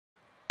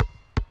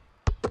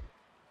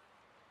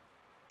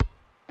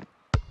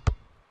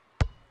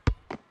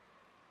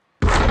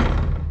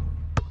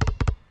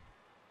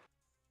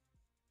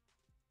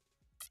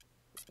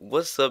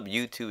What's up,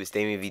 YouTube? It's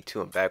Damien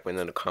V2. I'm back with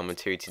another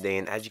commentary today,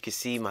 and as you can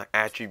see, my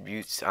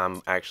attributes.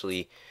 I'm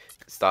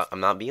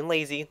not being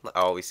lazy. I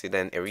always say that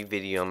in every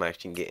video. I'm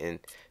actually getting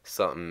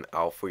something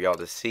out for y'all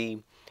to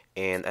see.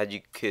 And as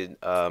you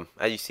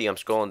see, I'm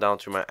scrolling down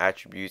to my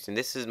attributes, and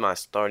this is my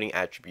starting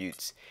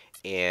attributes.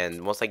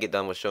 And once I get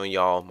done with showing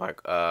y'all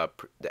the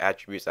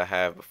attributes I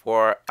have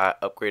before I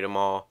upgrade them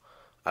all,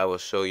 I will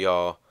show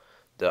y'all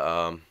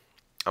I'm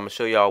gonna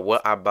show y'all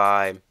what I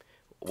buy,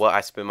 what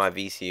I spend my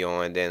VC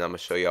on, then I'm gonna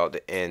show y'all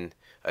the end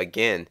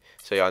again,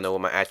 so y'all know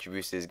what my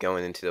attributes is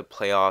going into the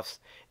playoffs.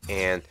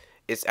 And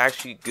it's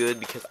actually good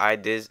because I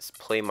did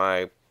play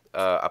my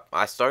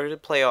I started the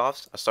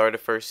playoffs. I started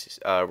the first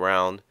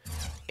round,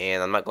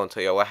 and I'm not gonna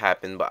tell y'all what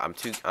happened, but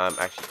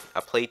I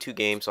played 2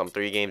 games, so I'm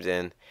 3 games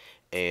in,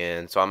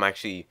 and so I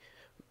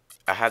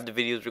have the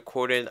videos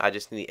recorded. I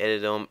just need to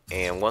edit them,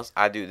 and once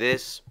I do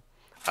this,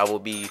 I will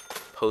be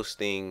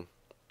posting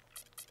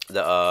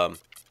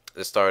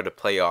the start of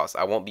the playoffs.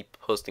 I won't be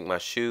posting my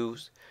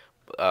shoes,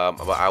 but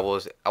I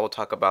will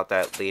talk about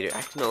that later.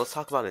 Actually, no, let's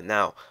talk about it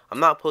now.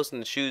 I'm not posting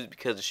the shoes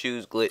because the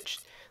shoes glitched.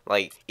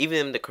 Like, even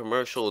in the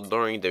commercial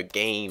during the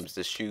games,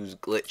 the shoes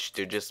glitched.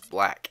 They're just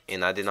black,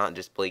 and I did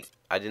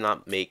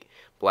not make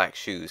black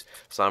shoes.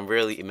 So I'm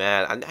really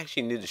mad. I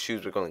actually knew the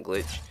shoes were gonna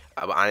glitch,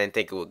 but I didn't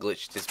think it would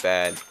glitch this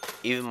bad.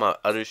 Even my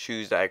other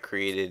shoes that I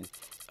created,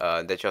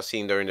 that y'all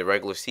seen during the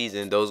regular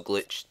season, those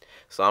glitched.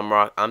 So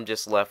I'm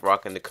just left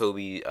rocking the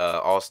Kobe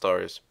All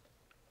Stars.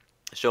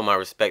 Show my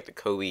respect to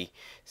Kobe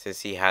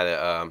since he had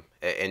an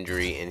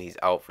injury and he's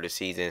out for the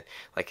season.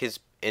 Like his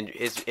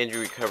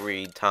injury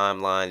recovery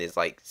timeline is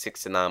like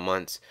 6 to 9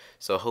 months.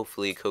 So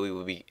hopefully Kobe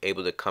will be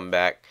able to come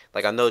back.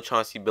 Like, I know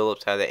Chauncey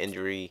Billups had that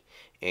injury,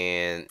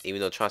 and even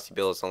though Chauncey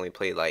Billups only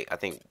played like I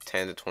think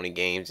 10 to 20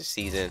 games this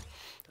season,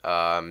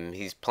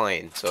 he's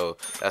playing, so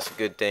that's a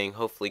good thing.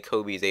 Hopefully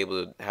Kobe is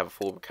able to have a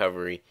full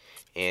recovery.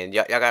 And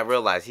y'all gotta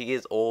realize he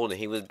is old, and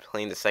he was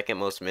playing the second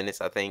most minutes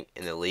I think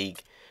in the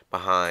league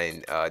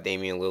behind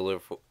Damian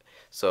Lillard.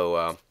 So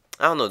I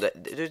don't know,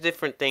 that there's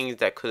different things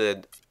that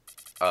could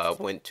have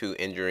went to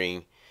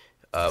injuring,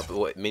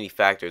 many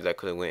factors that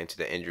could have went into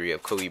the injury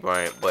of Kobe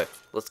Bryant. But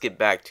let's get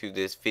back to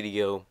this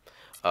video.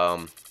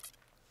 Um,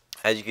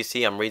 as you can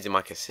see, I'm raising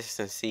my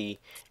consistency,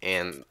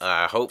 and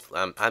I hope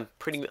I'm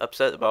pretty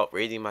upset about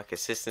raising my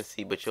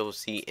consistency, but you'll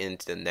see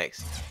into the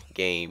next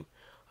game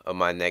of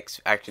my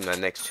next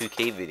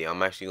 2K video.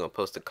 I'm actually gonna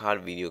post a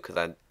COD video because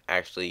I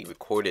actually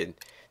recorded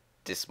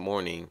this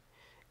morning,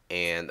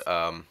 and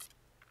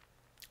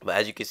but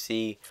as you can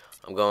see,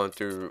 I'm going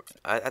through.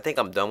 I think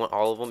I'm done with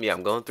all of them. Yeah,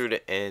 I'm going through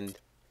the end.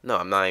 No,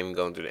 I'm not even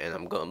going through the end.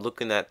 I'm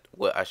looking at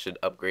what I should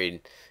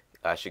upgrade.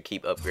 I should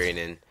keep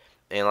upgrading.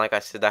 And like I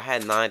said, I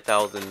had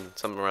 9,000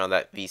 something around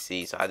that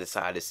VC, so I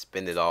decided to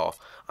spend it all.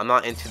 I'm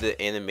not into the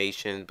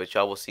animation, but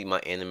y'all will see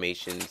my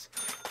animations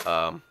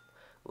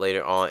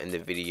later on in the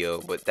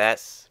video. But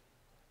that's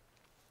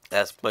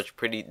much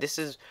pretty. This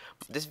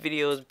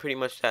video is pretty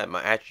much that.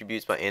 My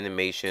attributes, my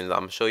animations. I'm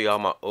gonna show y'all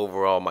my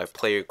overall, my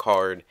player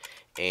card,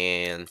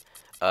 and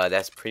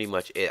that's pretty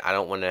much it. I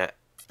don't want to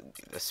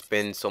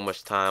spend so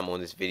much time on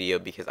this video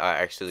because I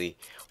actually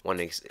want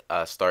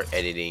to start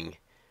editing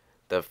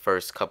the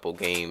first couple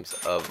games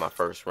of my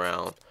first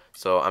round.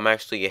 So I'm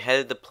actually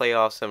ahead of the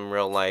playoffs in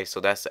real life, so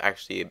that's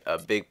actually a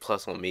big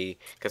plus on me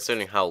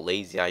considering how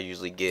lazy I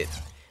usually get.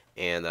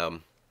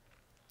 And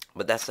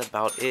but that's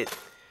about it.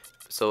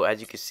 So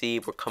as you can see,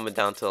 we're coming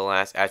down to the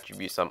last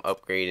attributes I'm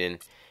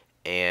upgrading,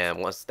 and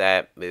once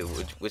that,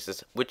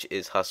 which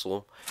is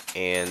hustle,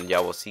 and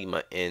y'all will see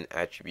my end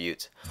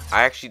attributes.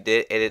 I actually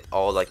did edit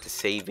all like the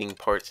saving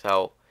parts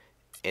out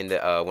in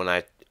the when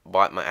I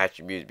bought my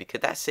attributes,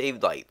 because that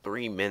saved like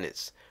 3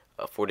 minutes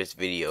for this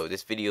video.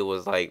 This video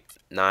was like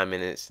 9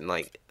 minutes and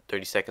like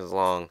 30 seconds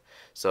long,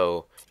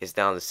 so it's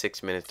down to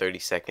 6 minutes 30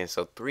 seconds.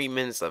 So 3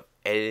 minutes of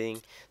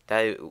editing.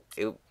 That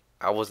it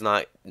I was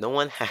not. No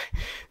one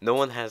no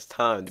one has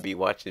time to be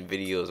watching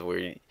videos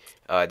where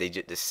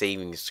the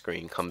saving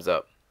screen comes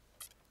up.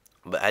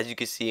 But as you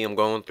can see, I'm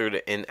going through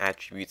the end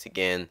attributes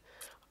again.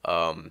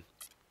 Um,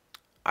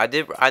 I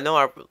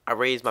know I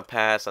raised my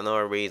pass. I know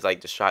I raised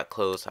like the shot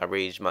close. I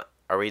raised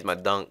my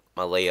dunk,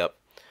 my layup.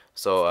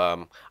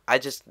 So I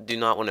just do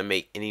not want to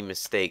make any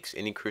mistakes,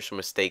 any crucial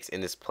mistakes in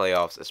this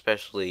playoffs,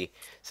 especially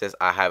since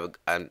I'm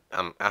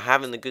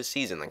having a good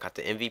season. I got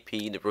the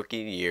MVP, the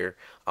Rookie of the Year.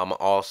 I'm an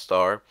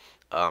All-Star.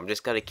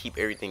 Just gotta keep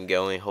everything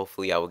going.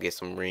 Hopefully, I will get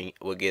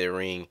get a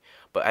ring.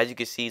 But as you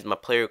can see, my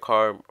player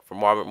card for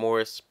Marvin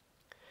Morris,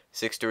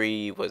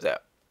 6'3", was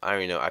that? I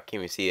don't even know. I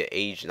can't even see it.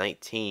 Age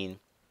 19.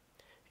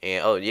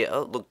 And oh yeah,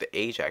 oh look, the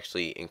age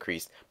actually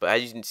increased. But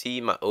as you can see,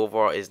 my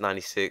overall is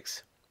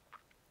 96,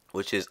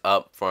 which is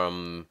up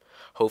from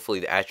hopefully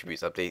the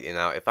attributes update. And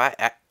now if I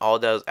add all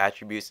those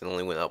attributes and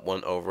only went up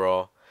 1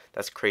 overall,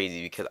 that's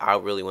crazy because I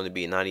really want to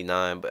be a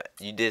 99. But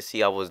you did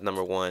see I was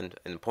 #1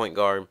 in point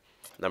guard,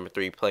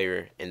 #3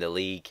 player in the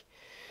league.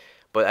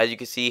 But as you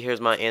can see,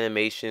 here's my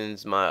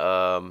animations,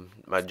 my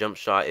jump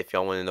shot. If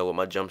y'all want to know what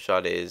my jump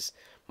shot is,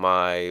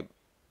 my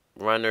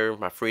runner,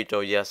 my free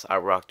throw, yes, I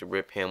rock the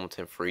Rip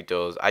Hamilton free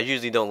throws. I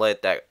usually don't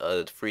let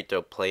that free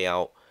throw play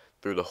out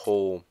through the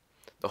whole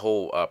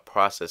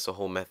process, the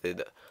whole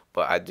method,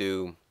 but I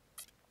do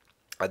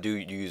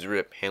use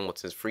Rip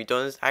Hamilton's free throw,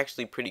 and it's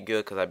actually pretty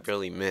good because I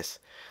barely miss.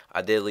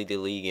 I did lead the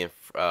league in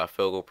field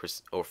goal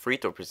or free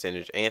throw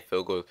percentage and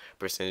field goal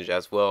percentage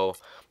as well.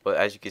 But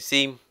as you can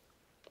see,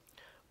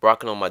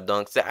 rocking on my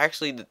dunks. They're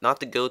actually not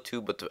the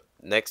go-to, but the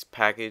next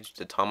package,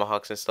 the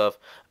tomahawks and stuff,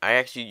 I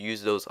actually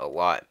use those a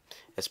lot,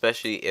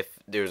 especially if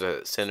there's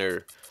a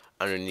center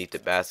underneath the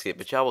basket.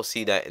 But y'all will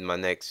see that in my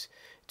next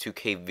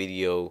 2K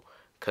video,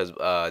 cause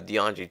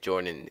DeAndre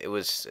Jordan, it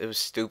was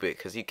stupid,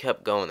 cause he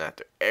kept going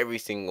after every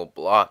single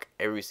block,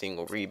 every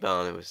single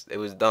rebound. It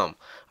was dumb.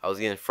 I was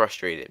getting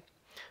frustrated.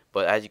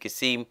 But as you can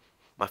see,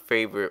 my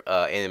favorite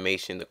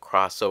animation, the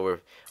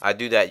crossover, I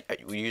do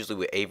that usually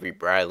with Avery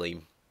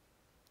Bradley.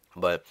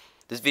 But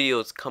this video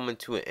is coming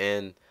to an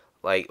end.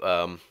 Like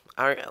I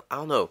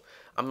don't know.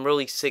 I'm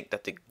really sick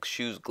that the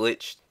shoes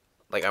glitched.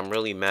 Like, I'm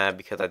really mad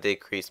because I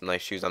did create some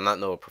nice shoes. I'm not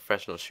no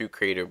professional shoe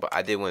creator, but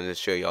I did want to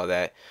show y'all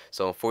that.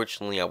 So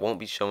unfortunately, I won't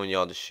be showing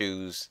y'all the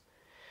shoes,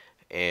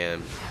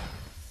 and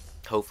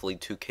hopefully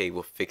 2K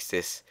will fix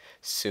this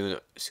sooner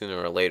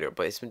or later.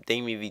 But it's been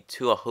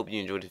DameV2. I hope you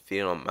enjoyed this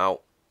video. I'm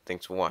out.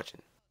 Thanks for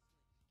watching.